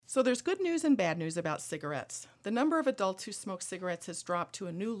So there's good news and bad news about cigarettes. The number of adults who smoke cigarettes has dropped to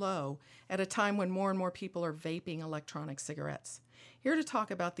a new low at a time when more and more people are vaping electronic cigarettes. Here to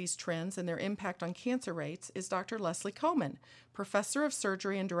talk about these trends and their impact on cancer rates is Dr. Leslie Komen, Professor of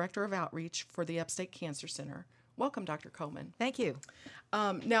Surgery and Director of Outreach for the Upstate Cancer Center. Welcome, Dr. Komen. Thank you.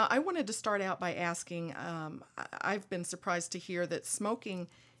 Now, I wanted to start out by asking, I've been surprised to hear that smoking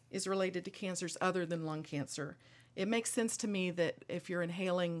is related to cancers other than lung cancer. It makes sense to me that if you're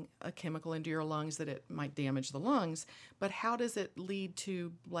inhaling a chemical into your lungs that it might damage the lungs, but how does it lead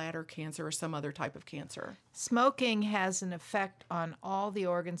to bladder cancer or some other type of cancer? Smoking has an effect on all the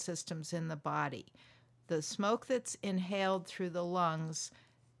organ systems in the body. The smoke that's inhaled through the lungs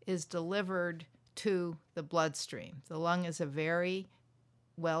is delivered to the bloodstream. The lung is a very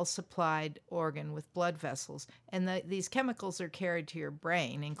well-supplied organ with blood vessels, and these chemicals are carried to your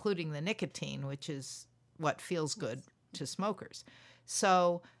brain, including the nicotine, which is what feels good to smokers.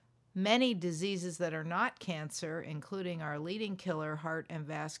 So many diseases that are not cancer, including our leading killer, heart and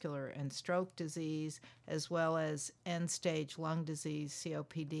vascular and stroke disease, as well as end-stage lung disease,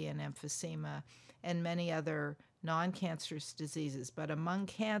 COPD and emphysema, and many other non-cancerous diseases. But among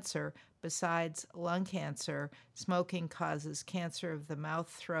cancer, besides lung cancer, smoking causes cancer of the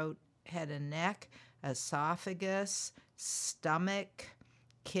mouth, throat, head and neck, esophagus, stomach,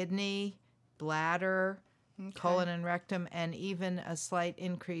 kidney, bladder, colon and rectum, and even a slight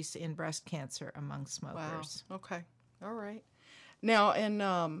increase in breast cancer among smokers. Wow. Okay. All right. Now, and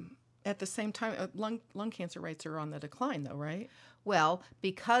at the same time, lung cancer rates are on the decline, though, right? Well,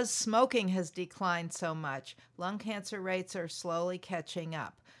 because smoking has declined so much, lung cancer rates are slowly catching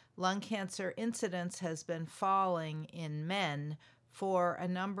up. Lung cancer incidence has been falling in men for a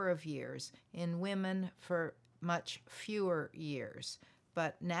number of years, in women for much fewer years.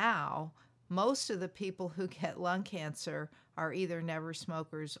 But now, most of the people who get lung cancer are either never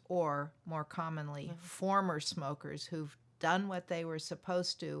smokers or, more commonly, former smokers who've done what they were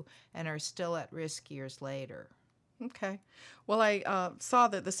supposed to and are still at risk years later. Okay. Well, I saw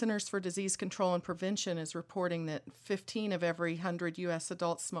that the Centers for Disease Control and Prevention is reporting that 15 of every 100 U.S.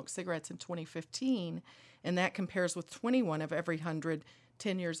 adults smoked cigarettes in 2015, and that compares with 21 of every 100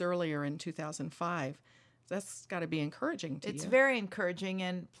 10 years earlier in 2005. That's got to be encouraging to you. It's very encouraging,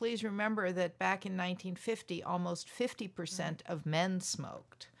 and please remember that back in 1950, almost 50% of men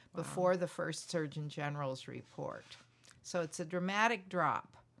smoked before the first Surgeon General's report. So it's a dramatic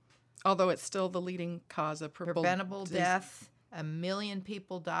drop. Although it's still the leading cause of preventable death. 1 million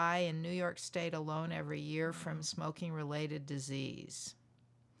people die in New York State alone every year from smoking-related disease.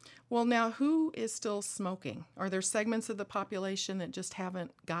 Well, now, who is still smoking? Are there segments of the population that just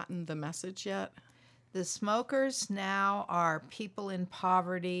haven't gotten the message yet? The smokers now are people in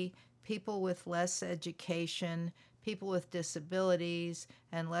poverty, people with less education, people with disabilities,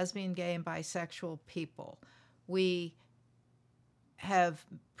 and lesbian, gay, and bisexual people. We have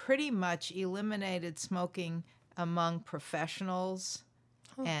pretty much eliminated smoking among professionals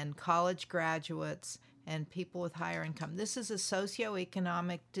and college graduates and people with higher income. This is a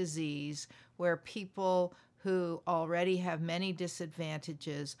socioeconomic disease where people who already have many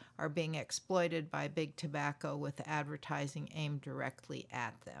disadvantages are being exploited by big tobacco with advertising aimed directly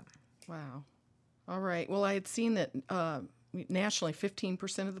at them. Wow. All right. Well, I had seen that nationally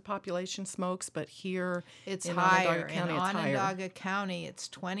 15% of the population smokes, but here it's in higher. Onondaga County, in it's higher. Onondaga County, it's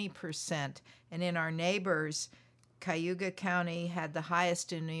 20%. And in our neighbors, Cayuga County had the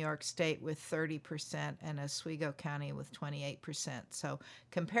highest in New York State with 30%, and Oswego County with 28%. So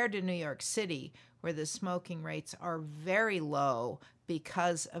compared to New York City, where the smoking rates are very low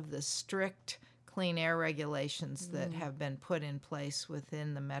because of the strict clean air regulations that have been put in place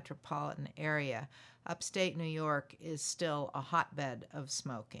within the metropolitan area, upstate New York is still a hotbed of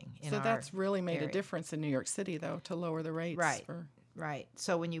smoking. So that's really made a difference in New York City, though, to lower the rates. Right, right.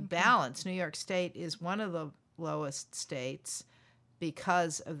 So when you balance, New York State is one of the lowest states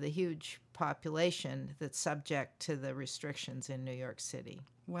because of the huge population that's subject to the restrictions in New York City.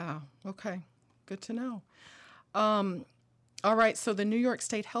 Wow. Okay. Good to know. All right. So the New York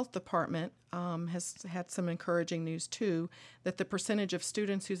State Health Department has had some encouraging news, too, that the percentage of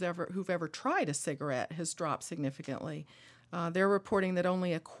students who've ever tried a cigarette has dropped significantly. They're reporting that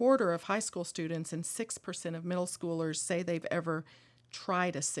only a quarter of high school students and 6% of middle schoolers say they've ever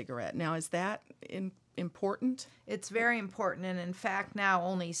tried a cigarette. Now, is that important? It's very important, and in fact, now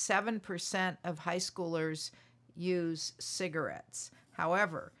only 7% of high schoolers use cigarettes.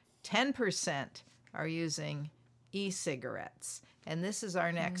 However, 10% are using e-cigarettes, and this is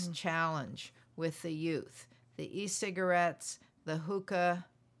our next challenge with the youth. The e-cigarettes, the hookah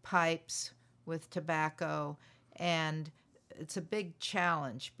pipes with tobacco, and it's a big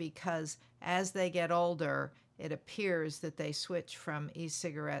challenge because as they get older, it appears that they switch from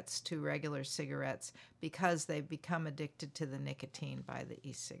e-cigarettes to regular cigarettes because they've become addicted to the nicotine by the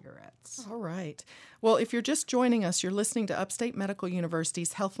e-cigarettes. All right. Well, if you're just joining us, you're listening to Upstate Medical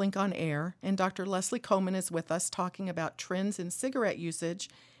University's HealthLink on Air, and Dr. Leslie Coleman is with us talking about trends in cigarette usage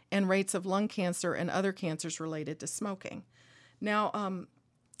and rates of lung cancer and other cancers related to smoking. Now,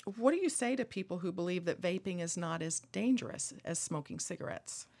 what do you say to people who believe that vaping is not as dangerous as smoking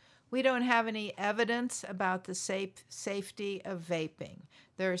cigarettes? We don't have any evidence about the safety of vaping.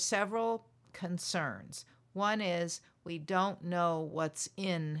 There are several concerns. One is we don't know what's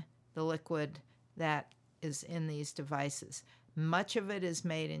in the liquid that is in these devices. Much of it is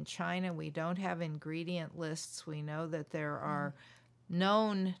made in China. We don't have ingredient lists. We know that there are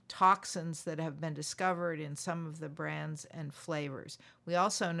known toxins that have been discovered in some of the brands and flavors. We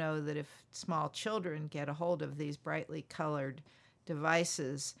also know that if small children get a hold of these brightly colored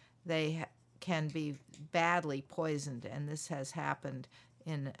devices, they can be badly poisoned, and this has happened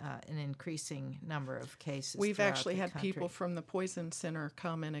in an increasing number of cases. We've actually had country. people from the Poison Center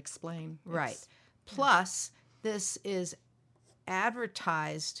come and explain. Right. Plus, this is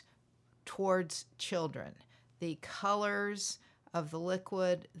advertised towards children. The colors of the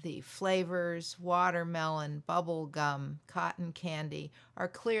liquid, the flavors, watermelon, bubble gum, cotton candy, are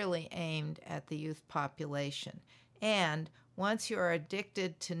clearly aimed at the youth population. And once you're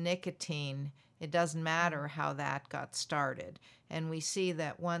addicted to nicotine, it doesn't matter how that got started. And we see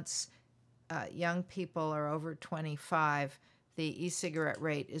that once young people are over 25, the e-cigarette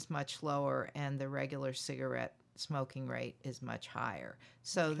rate is much lower and the regular cigarette smoking rate is much higher.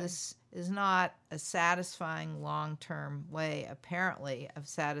 So this is not a satisfying long-term way, apparently, of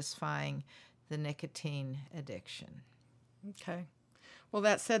satisfying the nicotine addiction. Okay. Well,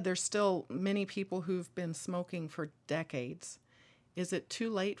 that said, there's still many people who've been smoking for decades. Is it too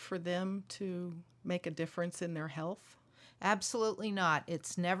late for them to make a difference in their health? Absolutely not.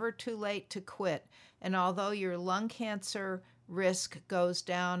 It's never too late to quit. And although your lung cancer risk goes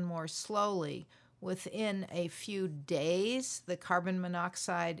down more slowly, within a few days, the carbon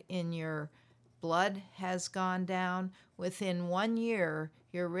monoxide in your blood has gone down. Within 1 year,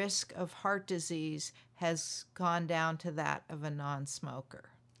 your risk of heart disease has gone down to that of a non-smoker.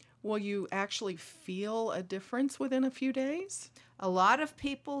 Will you actually feel a difference within a few days? A lot of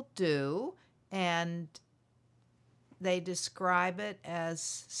people do, and they describe it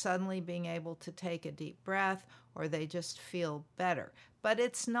as suddenly being able to take a deep breath, or they just feel better. But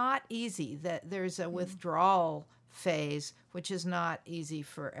it's not easy. That there's a withdrawal phase, which is not easy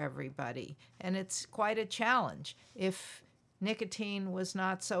for everybody. And it's quite a challenge. If nicotine was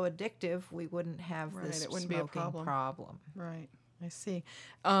not so addictive, we wouldn't have this it wouldn't be a smoking problem. Right, I see.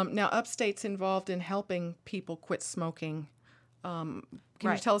 Now, Upstate's involved in helping people quit smoking. Can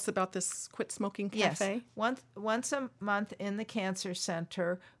you tell us about this Quit Smoking Cafe? Yes. Once a month in the Cancer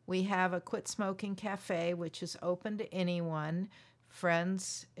Center, we have a Quit Smoking Cafe, which is open to anyone.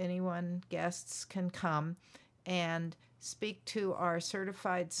 Friends, anyone, guests can come and speak to our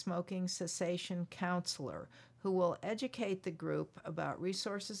certified smoking cessation counselor, who will educate the group about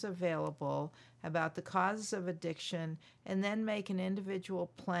resources available, about the causes of addiction, and then make an individual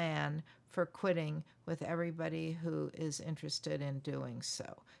plan for quitting with everybody who is interested in doing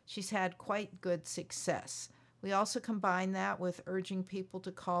so. She's had quite good success. We also combine that with urging people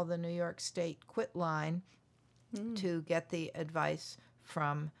to call the New York State Quit Line to get the advice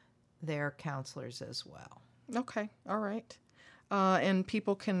from their counselors as well. Okay, all right. And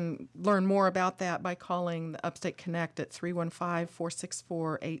people can learn more about that by calling the Upstate Connect at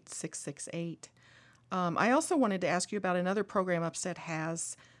 315-464-8668. I also wanted to ask you about another program Upstate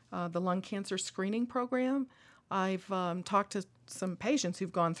has, the lung cancer screening program. I've talked to some patients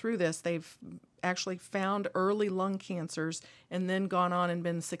who've gone through this. They've actually found early lung cancers and then gone on and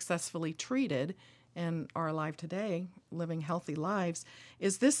been successfully treated and are alive today, living healthy lives.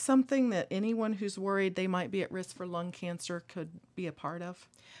 Is this something that anyone who's worried they might be at risk for lung cancer could be a part of?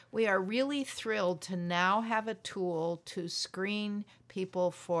 We are really thrilled to now have a tool to screen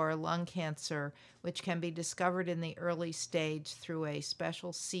people for lung cancer, which can be discovered in the early stage through a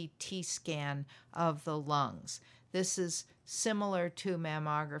special CT scan of the lungs. This is similar to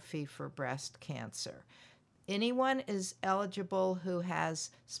mammography for breast cancer. Anyone is eligible who has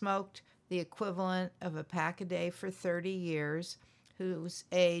smoked the equivalent of a pack a day for 30 years, who's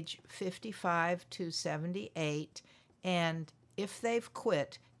age 55 to 78, and if they've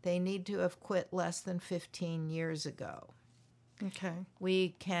quit, they need to have quit less than 15 years ago. Okay. We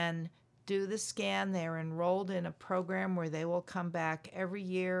can do the scan. They're enrolled in a program where they will come back every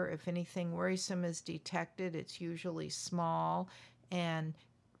year. If anything worrisome is detected, it's usually small, and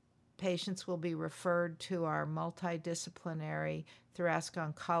patients will be referred to our multidisciplinary thoracic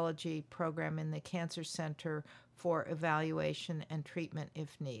oncology program in the Cancer Center for evaluation and treatment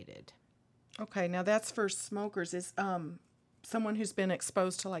if needed. Okay, now that's for smokers. Is someone who's been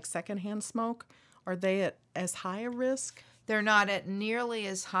exposed to like secondhand smoke, are they at as high a risk? They're not at nearly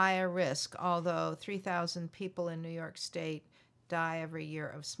as high a risk, although 3,000 people in New York State die every year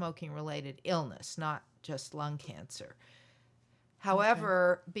of smoking-related illness, not just lung cancer.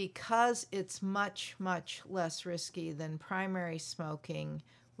 However, because it's much, much less risky than primary smoking,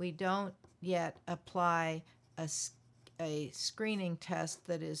 we don't yet apply a screening test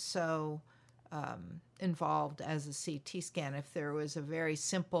that is so involved as a CT scan. If there was a very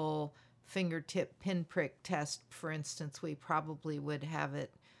simple fingertip pinprick test, for instance, we probably would have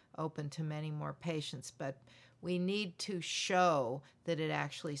it open to many more patients, but we need to show that it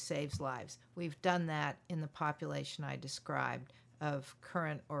actually saves lives. We've done that in the population I described of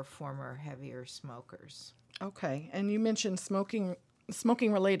current or former heavier smokers. Okay, and you mentioned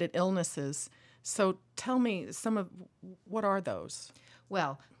smoking-related illnesses. So tell me what are those?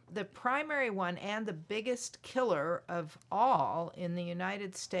 Well, the primary one and the biggest killer of all in the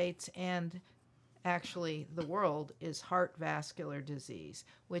United States and actually the world is heart vascular disease,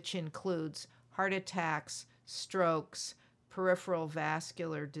 which includes heart attacks, strokes, peripheral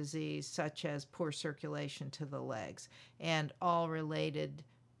vascular disease such as poor circulation to the legs, and all related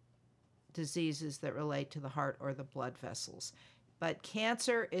diseases that relate to the heart or the blood vessels. But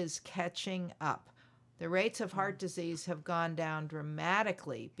cancer is catching up. The rates of heart disease have gone down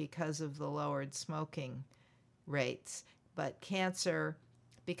dramatically because of the lowered smoking rates. But cancer,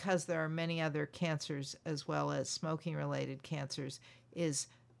 because there are many other cancers as well as smoking-related cancers, is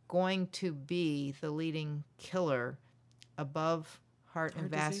going to be the leading killer above heart and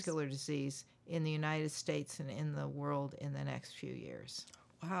vascular disease in the United States and in the world in the next few years.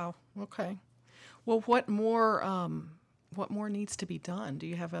 Wow. Okay. Well, what more needs to be done? Do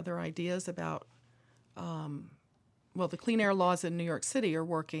you have other ideas about? Well, the clean air laws in New York City are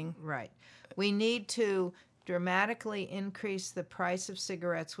working. Right. We need to dramatically increase the price of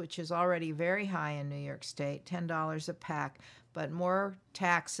cigarettes, which is already very high in New York State, $10 a pack, but more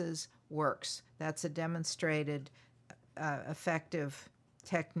taxes works. That's a demonstrated effective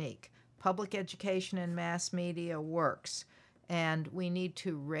technique. Public education and mass media works. And we need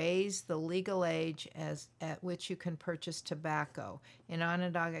to raise the legal age at which you can purchase tobacco. In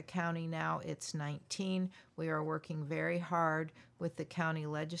Onondaga County now, it's 19. We are working very hard with the county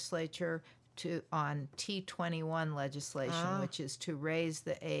legislature on T21 legislation, which is to raise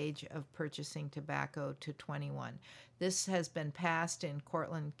the age of purchasing tobacco to 21. This has been passed in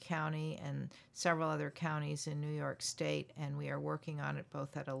Cortland County and several other counties in New York State, and we are working on it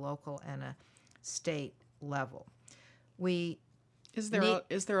both at a local and a state level. Is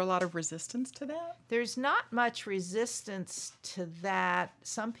there a lot of resistance to that? There's not much resistance to that.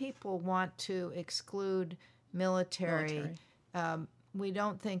 Some people want to exclude military. We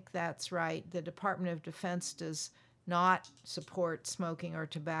don't think that's right. The Department of Defense does not support smoking or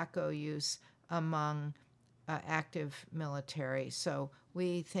tobacco use among active military. So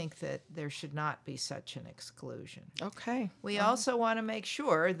we think that there should not be such an exclusion. Okay. We also want to make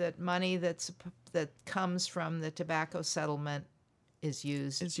sure that money that comes from the tobacco settlement is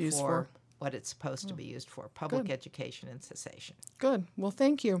used for what it's supposed to be used for, public education and cessation. Good. Well,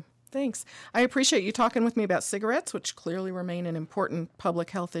 thank you. Thanks. I appreciate you talking with me about cigarettes, which clearly remain an important public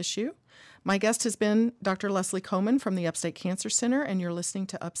health issue. My guest has been Dr. Leslie Komen from the Upstate Cancer Center, and you're listening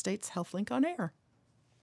to Upstate's HealthLink on Air.